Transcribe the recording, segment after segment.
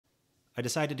I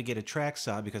decided to get a track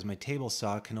saw because my table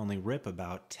saw can only rip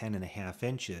about 10.5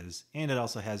 inches, and it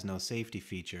also has no safety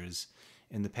features.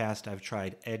 In the past, I've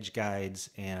tried edge guides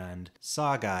and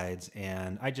saw guides,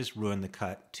 and I just ruin the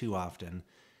cut too often.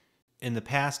 In the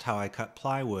past, how I cut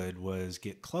plywood was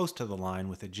get close to the line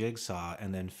with a jigsaw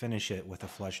and then finish it with a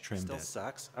flush trim bit. Still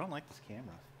sucks. I don't like this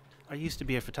camera. I used to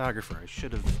be a photographer. I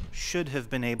should have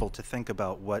been able to think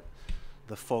about what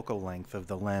the focal length of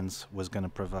the lens was going to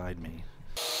provide me.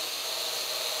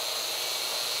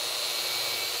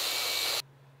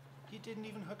 You didn't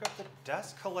even hook up the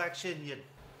dust collection, you...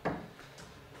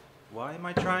 Why am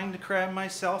I trying to cram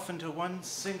myself into one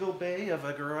single bay of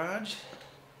a garage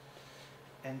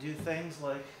and do things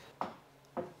like...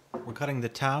 We're cutting the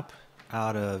top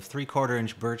out of 3/4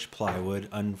 inch birch plywood.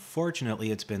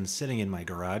 Unfortunately, it's been sitting in my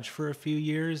garage for a few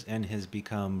years and has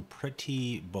become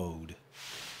pretty bowed.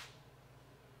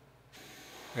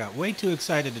 I got way too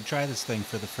excited to try this thing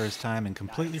for the first time and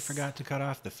completely forgot to cut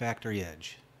off the factory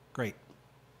edge. Great.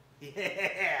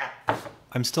 Yeah!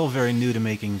 I'm still very new to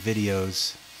making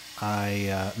videos.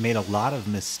 I made a lot of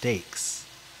mistakes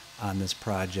on this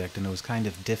project, and it was kind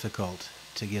of difficult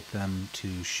to get them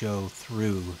to show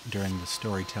through during the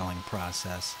storytelling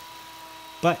process.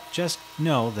 But just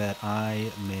know that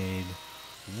I made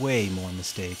way more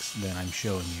mistakes than I'm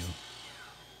showing you.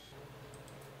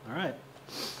 Alright.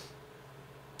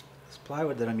 This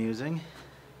plywood that I'm using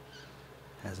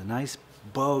has a nice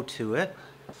bow to it,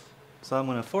 so I'm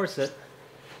going to force it.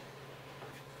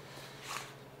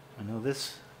 I know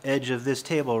this edge of this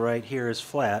table right here is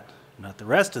flat, not the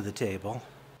rest of the table.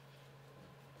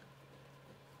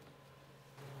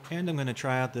 And I'm going to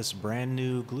try out this brand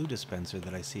new glue dispenser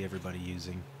that I see everybody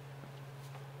using.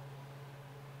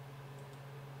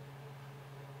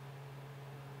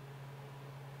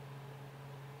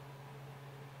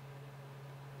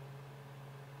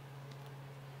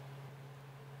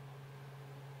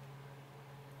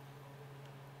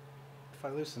 If I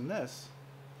loosen this,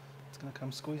 it's going to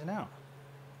come squeezing out.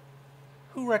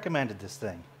 Who recommended this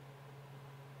thing?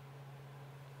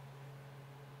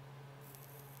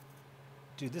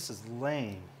 Dude, this is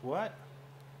lame. What?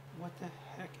 What the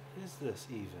heck is this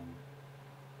even?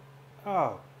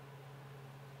 Oh.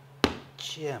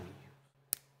 Jim.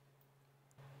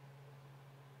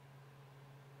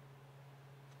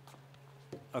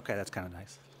 Okay, that's kind of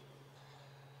nice.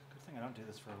 Good thing I don't do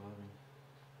this for a living.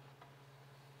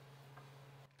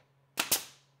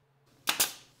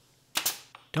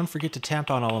 Don't forget to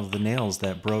tap on all of the nails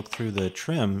that broke through the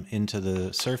trim into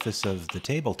the surface of the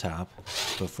tabletop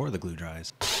before the glue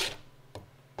dries.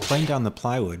 Plane down the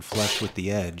plywood flush with the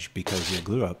edge because your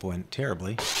glue up went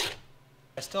terribly.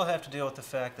 I still have to deal with the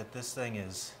fact that this thing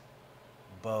is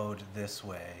bowed this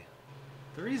way.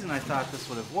 The reason I thought this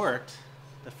would have worked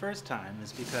the first time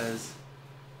is because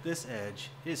this edge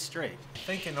is straight. I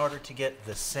think in order to get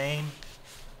the same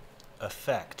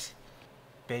effect,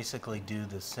 basically do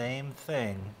the same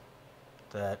thing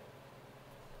that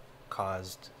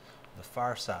caused the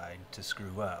far side to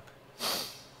screw up,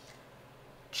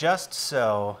 just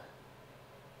so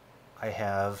I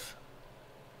have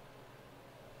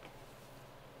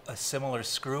a similar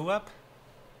screw up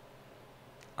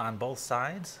on both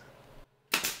sides.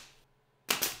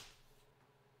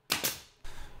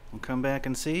 We'll come back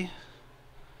and see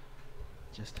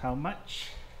just how much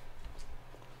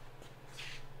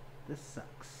this sucks.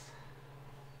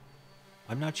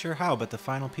 I'm not sure how, but the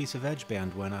final piece of edge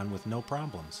band went on with no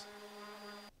problems.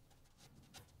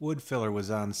 Wood filler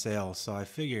was on sale, so I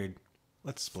figured,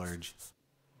 let's splurge.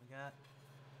 We got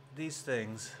these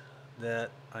things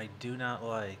that I do not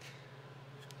like,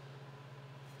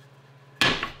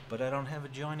 but I don't have a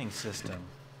joining system,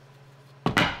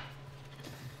 and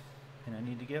I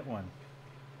need to get one.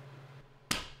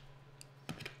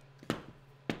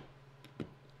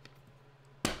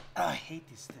 Oh, I hate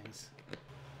these things.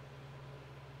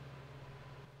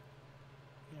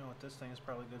 You know what this thing is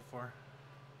probably good for?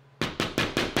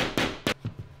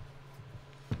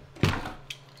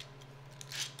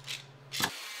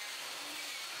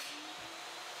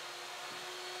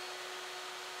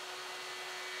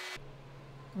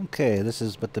 Okay, this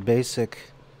is what the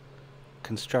basic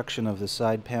construction of the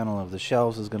side panel of the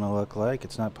shelves is going to look like.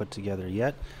 It's not put together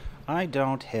yet. I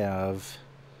don't have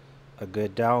a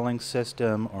good doweling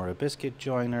system or a biscuit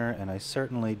joiner, and I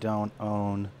certainly don't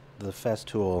own the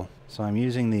Festool, so I'm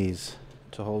using these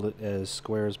to hold it as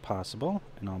square as possible,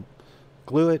 and I'll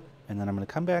glue it, and then I'm going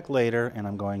to come back later and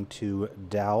I'm going to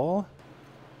dowel.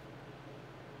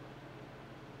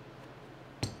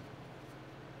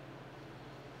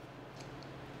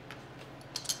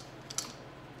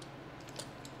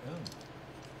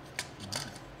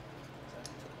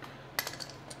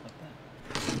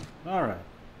 All right.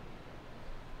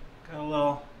 Got a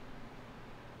little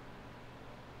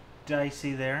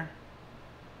dicey there,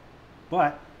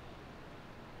 but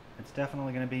it's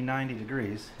definitely going to be 90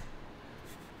 degrees,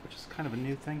 which is kind of a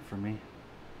new thing for me.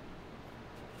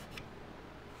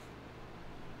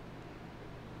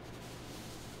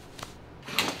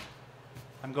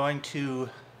 I'm going to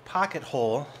pocket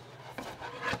hole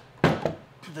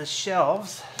the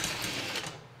shelves,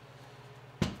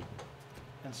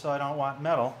 and so I don't want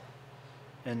metal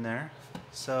in there.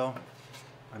 So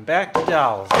I'm back to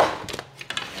dowels.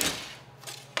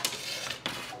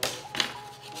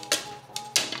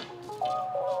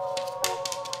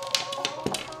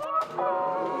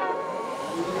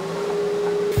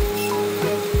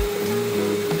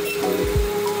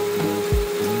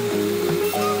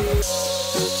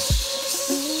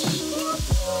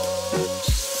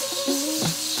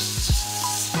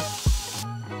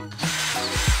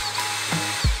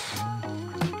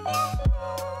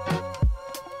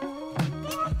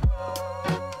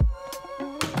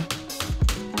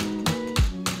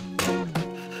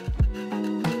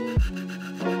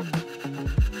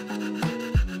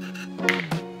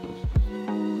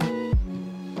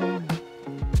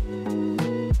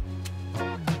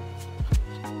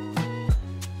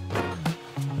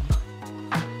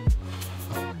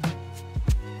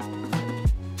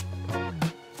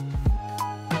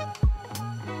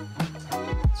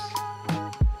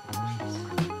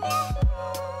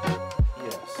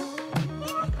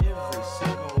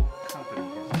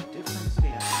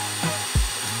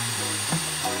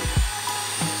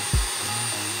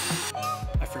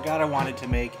 I wanted to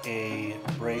make a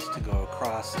brace to go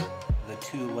across the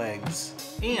two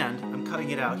legs, and I'm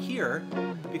cutting it out here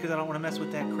because I don't want to mess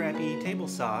with that crappy table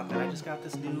saw, and I just got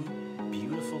this new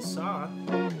beautiful saw.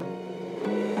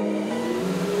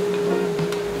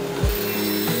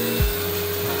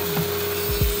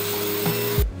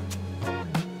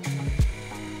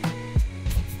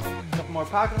 Couple more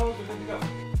pocket holes, we're good to go.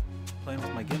 Playing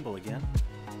with my gimbal again.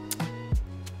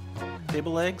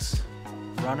 Table legs,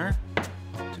 runner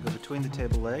to go between the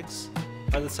table legs.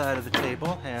 Other side of the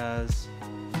table has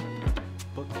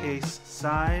bookcase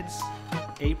sides,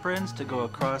 aprons to go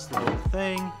across the whole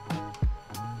thing,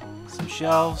 some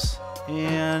shelves,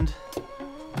 and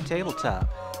a tabletop.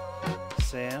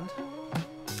 Sand,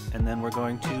 and then we're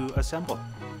going to assemble.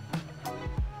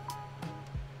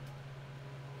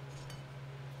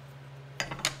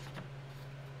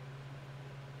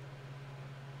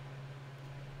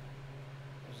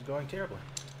 This is going terribly.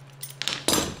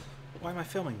 Why am I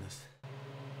filming this?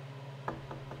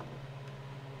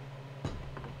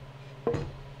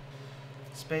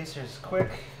 Spacers, quick,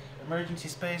 emergency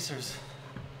spacers.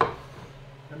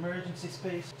 Emergency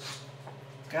space.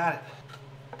 Got it.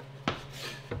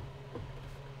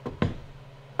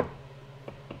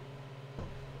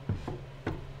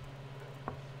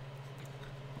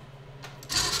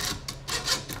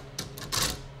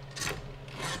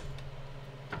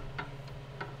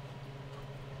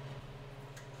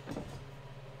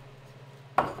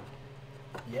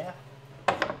 Yeah.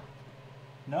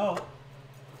 No.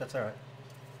 That's all right.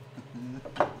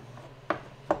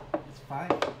 It's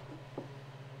fine.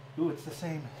 Ooh, it's the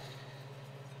same.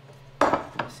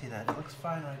 Let me see that. It looks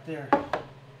fine right there.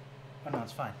 Oh no,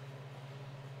 it's fine.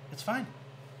 It's fine.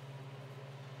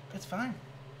 It's fine.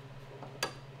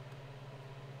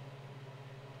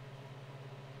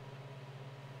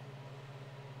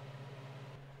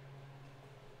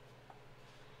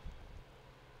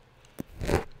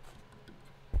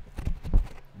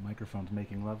 Microphone's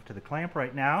making love to the clamp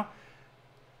right now.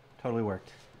 Totally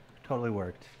worked. Totally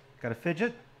worked. Got a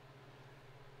fidget?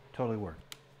 Totally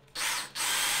worked.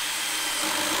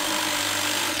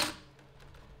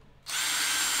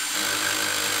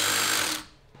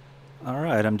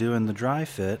 Alright, I'm doing the dry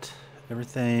fit.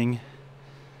 Everything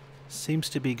seems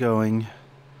to be going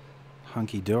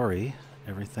hunky-dory.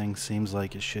 Everything seems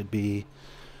like it should be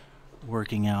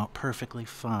working out perfectly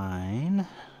fine.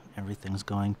 Everything's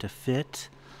going to fit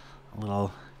a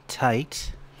little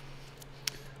tight.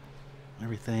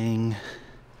 Everything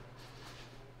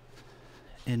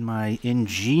in my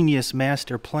ingenious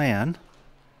master plan.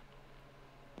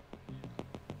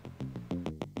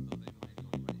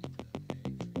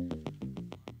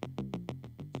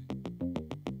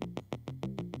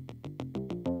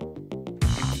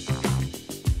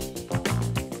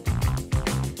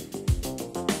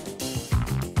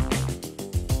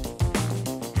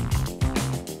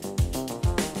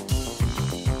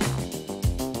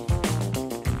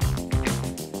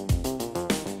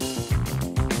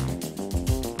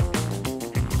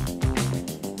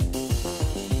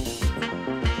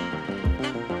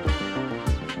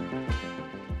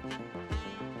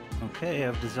 Okay,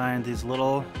 I've designed these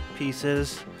little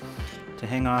pieces to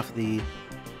hang off the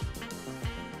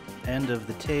end of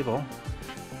the table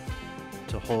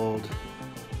to hold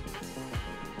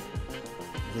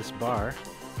this bar,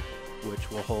 which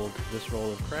will hold this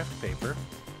roll of craft paper.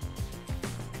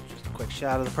 Just a quick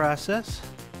shot of the process.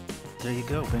 There you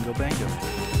go, bingo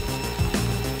bango.